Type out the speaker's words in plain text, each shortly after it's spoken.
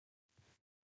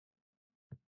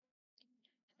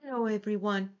Hello,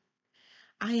 everyone.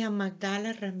 I am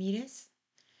Magdala Ramirez.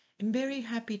 I'm very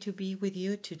happy to be with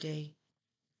you today.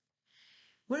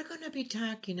 We're going to be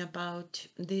talking about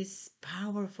these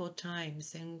powerful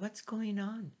times and what's going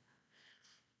on.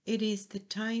 It is the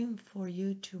time for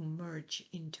you to merge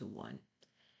into one.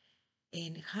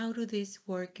 And how do this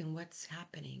work and what's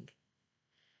happening?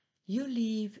 You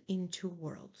live in two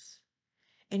worlds.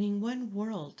 And in one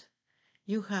world,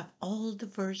 you have all the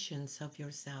versions of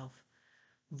yourself,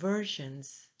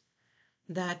 versions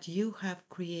that you have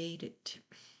created,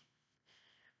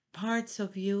 parts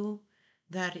of you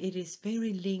that it is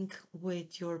very linked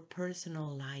with your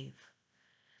personal life.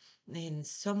 And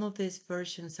some of these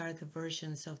versions are the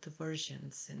versions of the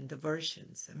versions and the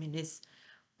versions. I mean, it's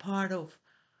part of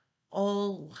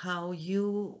all how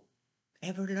you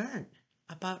ever learn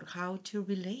about how to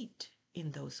relate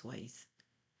in those ways.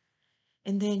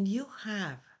 And then you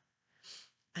have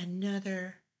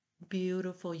another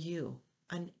beautiful you,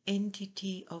 an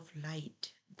entity of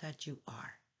light that you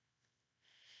are.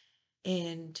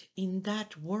 And in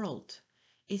that world,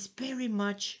 is very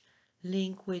much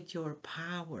linked with your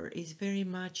power, is very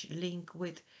much linked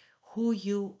with who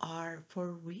you are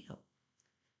for real,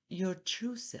 your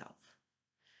true self.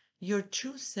 Your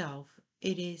true self,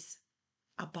 it is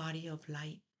a body of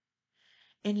light.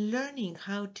 And learning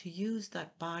how to use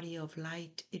that body of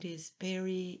light, it is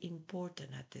very important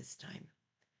at this time.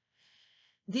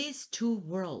 These two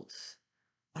worlds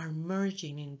are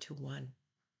merging into one.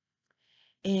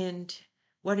 And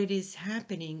what it is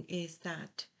happening is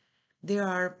that there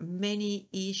are many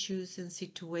issues and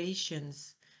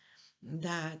situations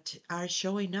that are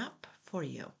showing up for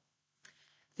you.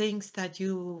 Things that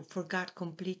you forgot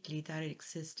completely that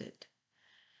existed.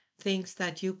 Things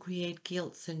that you create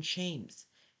guilts and shames.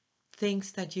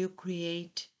 Things that you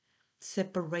create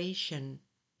separation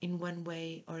in one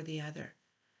way or the other.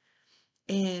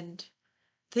 And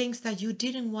things that you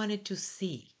didn't want it to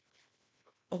see,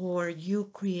 or you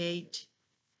create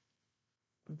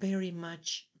very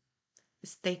much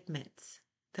statements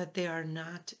that they are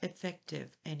not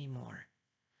effective anymore,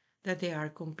 that they are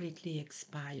completely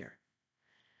expired.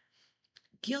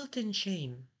 Guilt and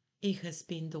shame, it has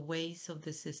been the ways of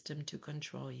the system to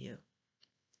control you.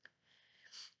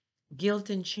 Guilt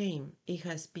and shame, it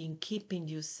has been keeping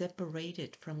you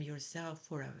separated from yourself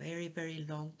for a very, very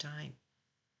long time.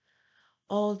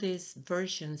 All these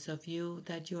versions of you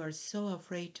that you are so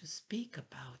afraid to speak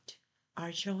about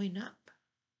are showing up.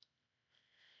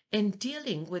 And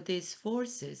dealing with these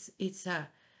forces,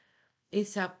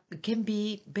 can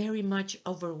be very much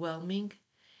overwhelming,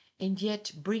 and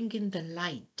yet bringing the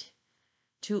light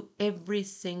to every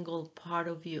single part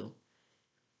of you,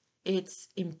 it's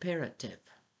imperative.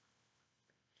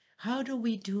 How do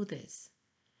we do this?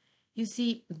 You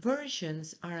see,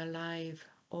 versions are alive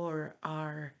or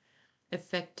are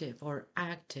effective or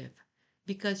active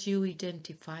because you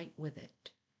identify with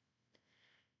it.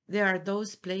 There are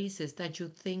those places that you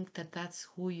think that that's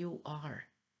who you are,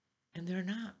 and they're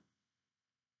not.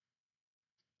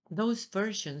 Those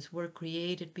versions were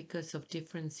created because of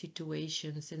different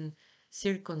situations and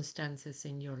circumstances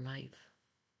in your life,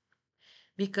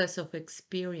 because of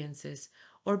experiences,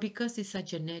 or because it's a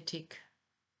genetic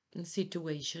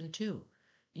situation too.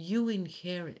 You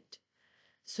inherit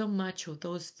so much of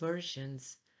those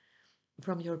versions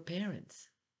from your parents.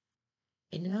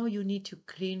 And now you need to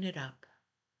clean it up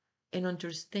and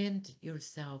understand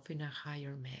yourself in a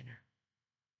higher manner.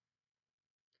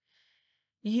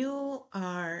 You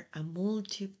are a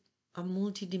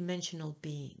multidimensional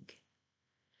being.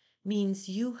 Means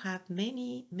you have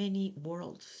many, many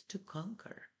worlds to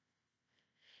conquer.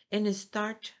 And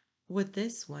start with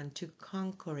this one to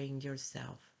conquering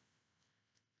yourself.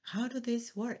 How does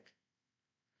this work?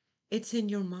 It's in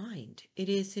your mind. It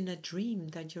is in a dream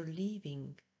that you're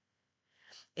living.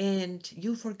 And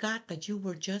you forgot that you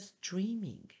were just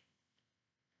dreaming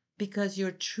because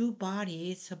your true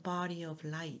body is a body of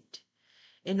light.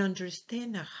 And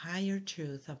understand a higher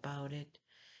truth about it.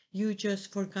 You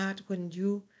just forgot when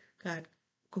you got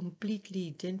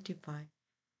completely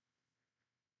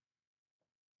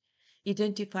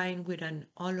identifying with an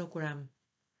hologram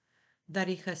that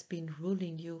it has been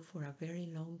ruling you for a very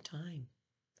long time.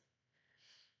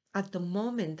 At the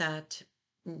moment that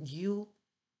you,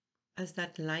 as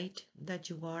that light that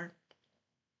you are,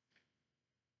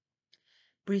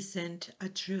 present a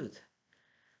truth,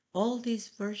 all these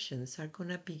versions are going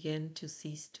to begin to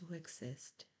cease to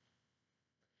exist.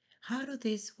 How do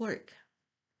this work?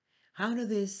 How do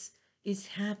this is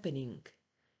happening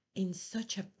in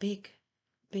such a big,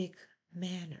 big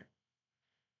manner?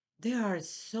 There are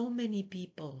so many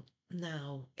people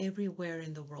now everywhere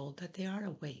in the world that they are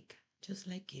awake. just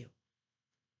like you.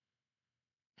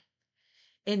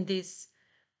 And this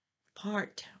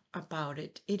part about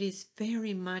it, it is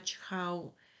very much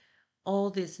how all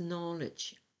this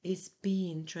knowledge is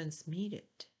being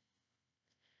transmitted.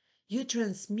 You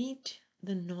transmit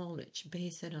the knowledge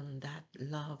based on that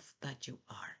love that you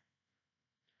are.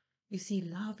 You see,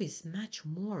 love is much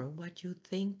more what you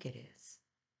think it is.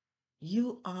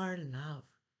 You are love.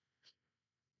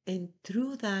 And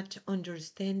through that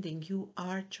understanding, you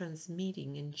are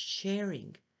transmitting and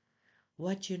sharing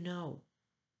what you know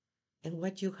and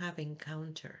what you have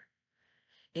encountered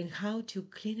and how to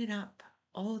clean it up,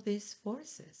 all these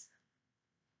forces.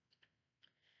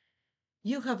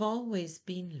 You have always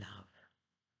been love,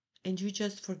 and you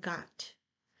just forgot.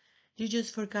 You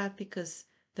just forgot because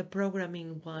the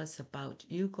programming was about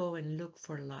you go and look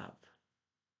for love.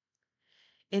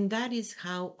 And that is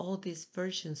how all these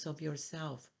versions of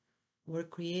yourself were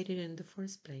created in the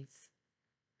first place.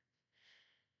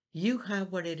 You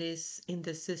have what it is in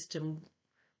the system,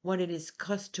 what it is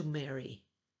customary.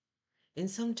 And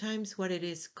sometimes what it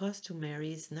is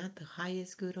customary is not the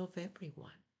highest good of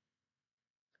everyone.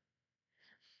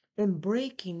 And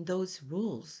breaking those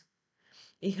rules,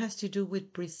 it has to do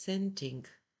with presenting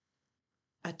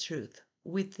a truth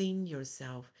within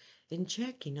yourself and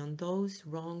checking on those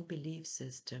wrong belief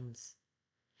systems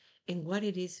and what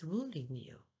it is ruling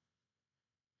you.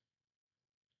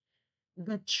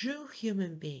 The true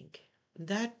human being,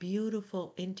 that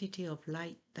beautiful entity of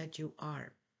light that you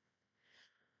are,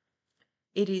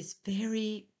 it is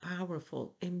very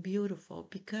powerful and beautiful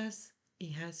because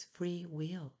it has free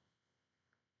will.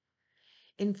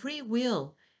 And free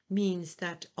will means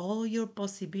that all your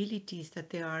possibilities that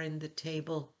there are in the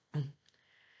table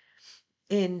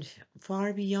and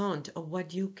far beyond of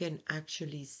what you can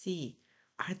actually see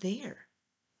are there.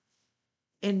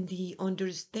 And the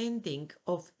understanding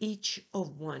of each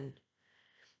of one,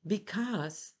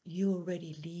 because you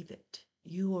already live it,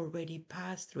 you already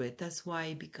pass through it. That's why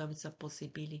it becomes a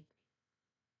possibility.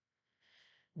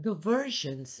 The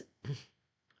versions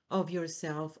of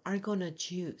yourself are going to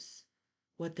choose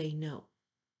what they know.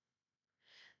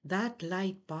 That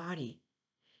light body,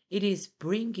 it is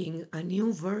bringing a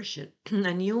new version,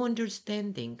 a new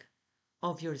understanding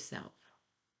of yourself.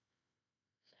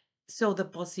 So the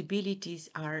possibilities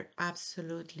are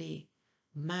absolutely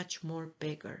much more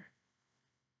bigger.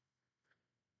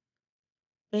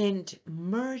 And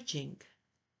merging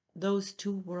those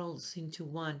two worlds into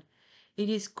one, it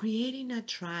is creating a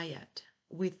triad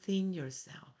within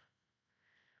yourself.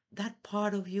 That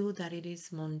part of you that it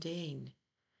is mundane,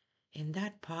 and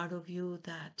that part of you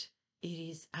that it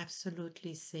is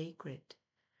absolutely sacred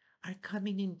are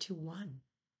coming into one.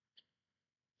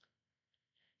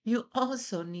 You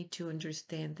also need to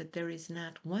understand that there is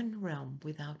not one realm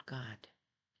without God.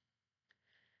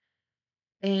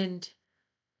 And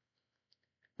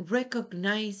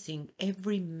recognizing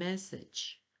every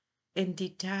message and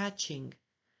detaching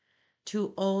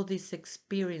to all these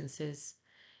experiences,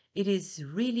 it is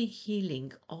really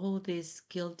healing all this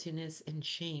guiltiness and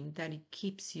shame that it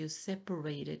keeps you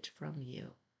separated from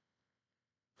you,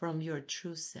 from your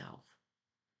true self.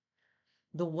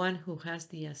 The one who has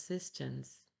the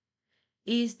assistance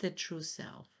is the true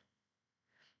self,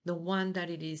 the one that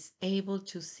it is able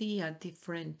to see a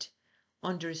different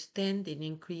understanding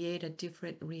and create a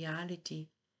different reality.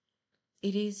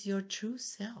 It is your true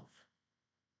self.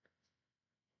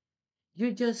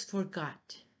 You just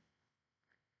forgot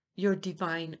your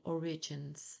divine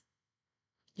origins.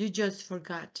 You just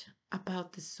forgot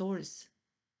about the source.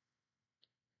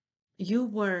 You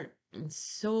were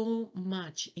so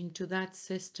much into that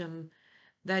system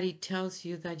that it tells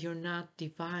you that you're not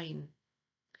divine,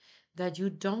 that you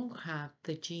don't have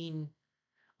the gene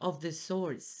of the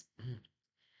source,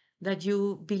 that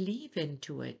you believe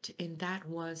into it, and that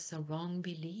was a wrong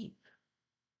belief.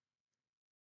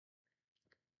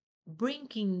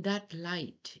 Bringing that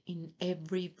light in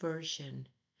every version,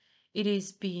 it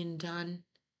is being done,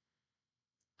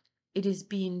 it is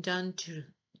being done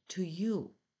to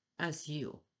you as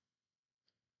you.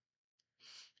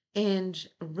 And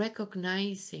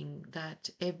recognizing that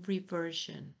every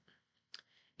version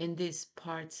in these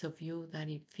parts of you that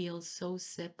it feels so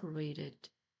separated,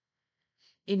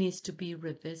 it needs to be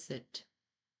revisited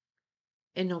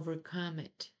and overcome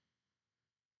it.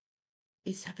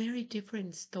 It's a very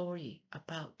different story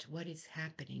about what is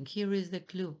happening. Here is the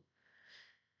clue.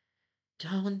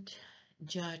 Don't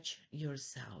judge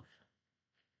yourself.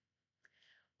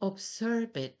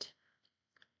 Observe it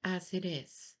as it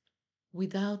is,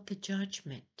 without the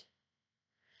judgment.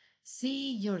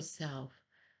 See yourself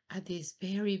as this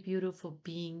very beautiful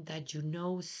being that you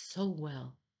know so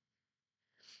well.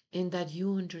 and that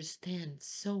you understand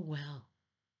so well.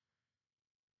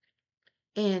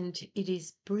 And it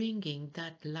is bringing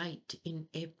that light in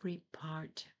every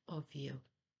part of you.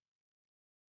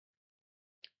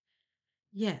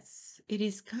 Yes, it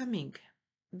is coming.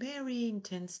 Very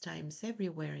intense times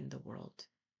everywhere in the world.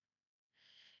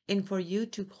 And for you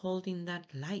to hold in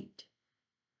that light,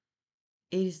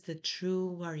 it is the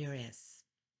true warrioress.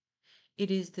 It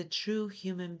is the true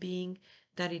human being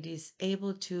that it is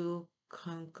able to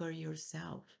conquer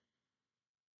yourself.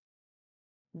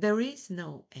 There is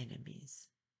no enemies.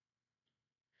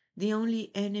 The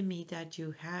only enemy that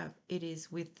you have, it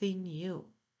is within you.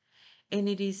 And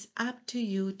it is up to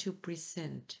you to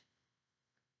present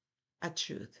a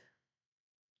truth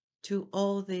to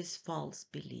all these false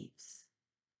beliefs.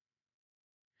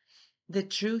 The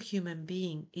true human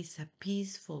being is a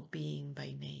peaceful being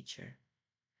by nature.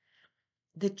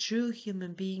 The true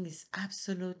human being is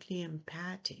absolutely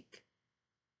empathic.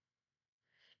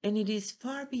 And it is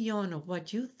far beyond of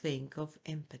what you think of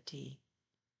empathy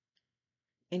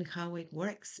and how it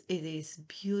works. It is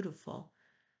beautiful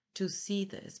to see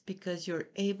this because you're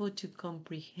able to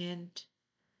comprehend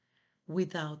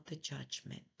without the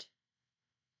judgment.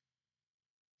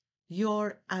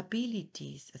 Your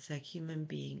abilities as a human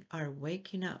being are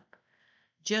waking up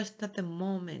just at the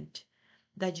moment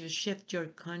that you shift your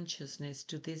consciousness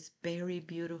to this very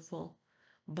beautiful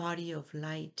body of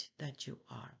light that you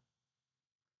are.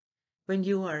 When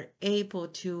you are able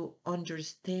to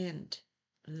understand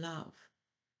love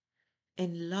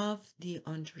and love the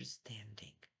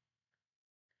understanding.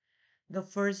 The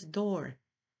first door,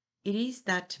 it is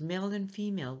that male and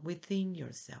female within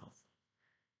yourself.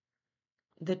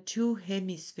 The two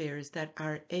hemispheres that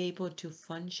are able to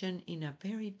function in a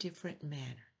very different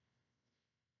manner.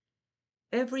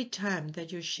 Every time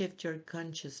that you shift your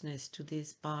consciousness to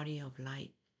this body of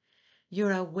light,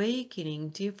 you're awakening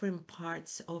different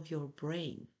parts of your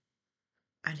brain.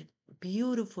 A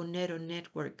beautiful neural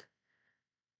network.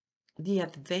 The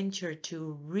adventure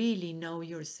to really know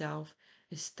yourself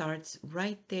starts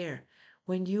right there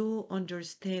when you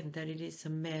understand that it is a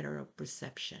matter of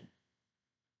perception.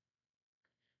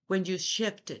 When you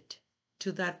shift it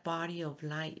to that body of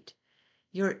light,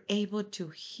 you're able to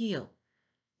heal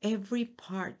every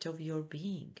part of your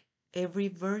being, every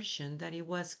version that it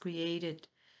was created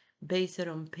based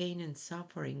on pain and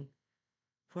suffering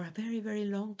for a very, very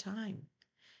long time,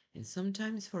 and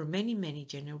sometimes for many, many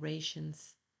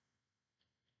generations.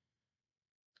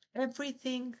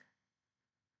 Everything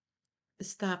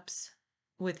stops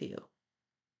with you.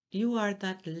 You are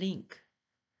that link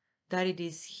that it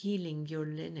is healing your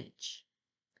lineage.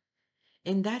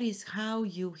 And that is how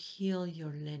you heal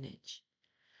your lineage.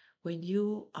 When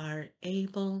you are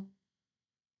able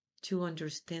to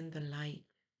understand the light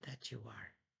that you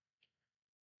are.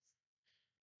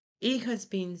 It has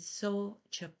been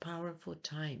such a powerful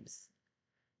times.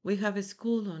 We have a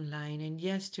school online, and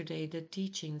yesterday the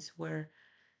teachings were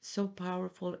so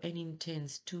powerful and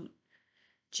intense to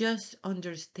just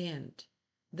understand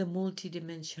the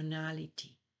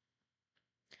multidimensionality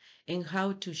and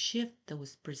how to shift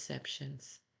those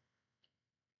perceptions.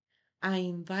 I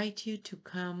invite you to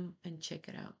come and check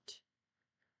it out.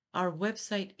 Our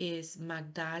website is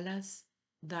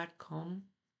magdalas.com.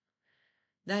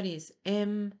 That is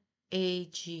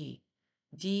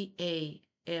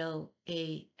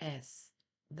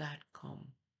MAGDALAS.com.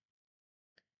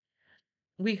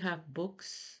 We have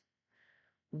books.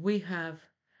 We have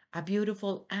a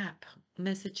beautiful app,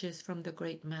 Messages from the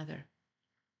Great Mother.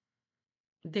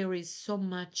 There is so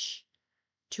much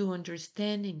to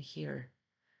understand in here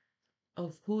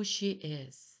of who she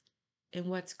is and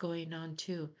what's going on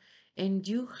too. And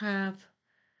you have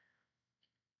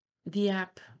the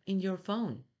app in your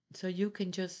phone, so you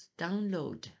can just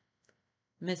download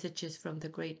Messages from the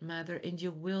Great Mother and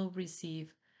you will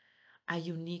receive a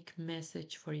unique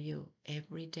message for you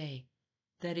every day,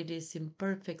 that it is in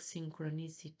perfect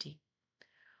synchronicity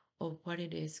of what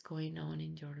it is going on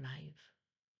in your life.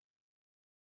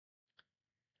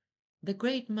 The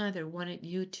Great Mother wanted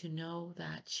you to know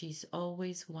that she's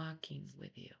always walking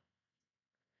with you.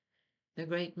 The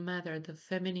Great Mother, the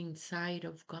feminine side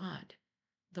of God,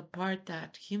 the part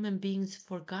that human beings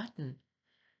forgotten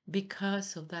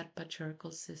because of that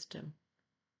patriarchal system.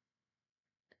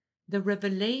 The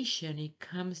revelation, it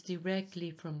comes directly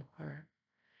from her.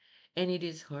 And it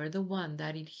is her the one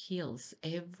that it heals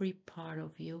every part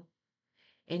of you.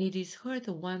 And it is her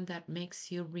the one that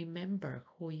makes you remember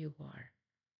who you are.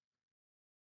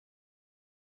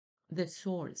 The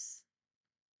source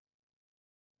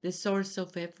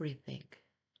of everything,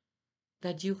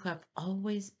 that you have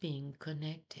always been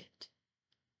connected.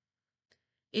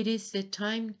 It is the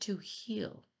time to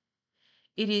heal.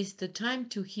 It is the time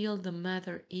to heal the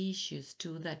mother issues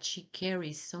too that she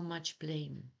carries so much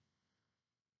blame.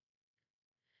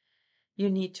 You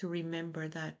need to remember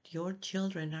that your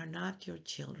children are not your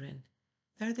children.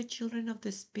 They're the children of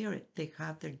the Spirit. They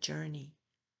have their journey,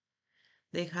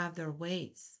 they have their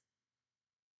ways.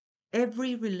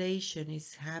 Every relation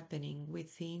is happening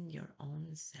within your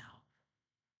own self.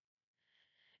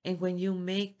 And when you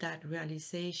make that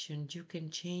realization, you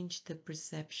can change the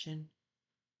perception.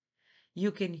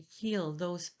 You can heal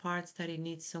those parts that it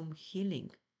needs some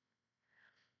healing.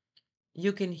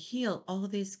 You can heal all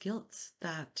these guilts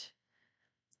that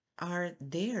are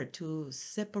there to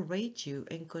separate you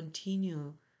and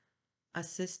continue a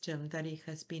system that it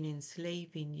has been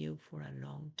enslaving you for a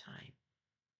long time.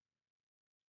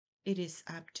 It is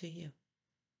up to you.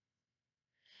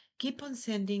 Keep on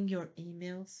sending your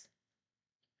emails.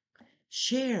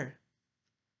 Share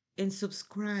and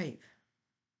subscribe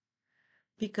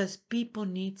because people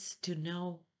needs to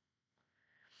know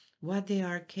what they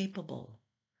are capable.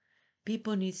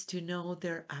 People needs to know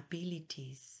their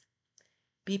abilities.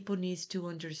 People needs to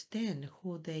understand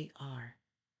who they are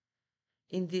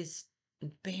in these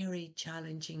very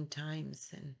challenging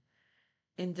times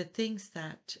and the things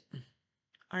that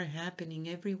are happening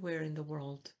everywhere in the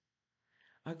world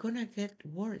are going to get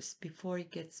worse before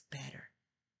it gets better.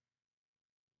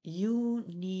 You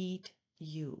need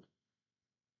you.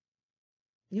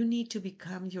 You need to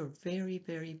become your very,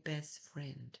 very best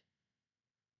friend.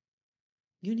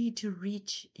 You need to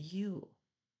reach you.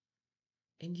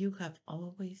 And you have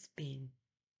always been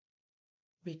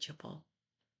reachable.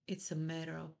 It's a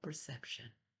matter of perception.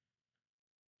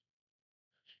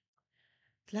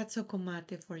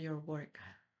 Tlatzocomate for your work.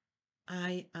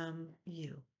 I am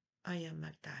you. I am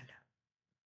Magdala.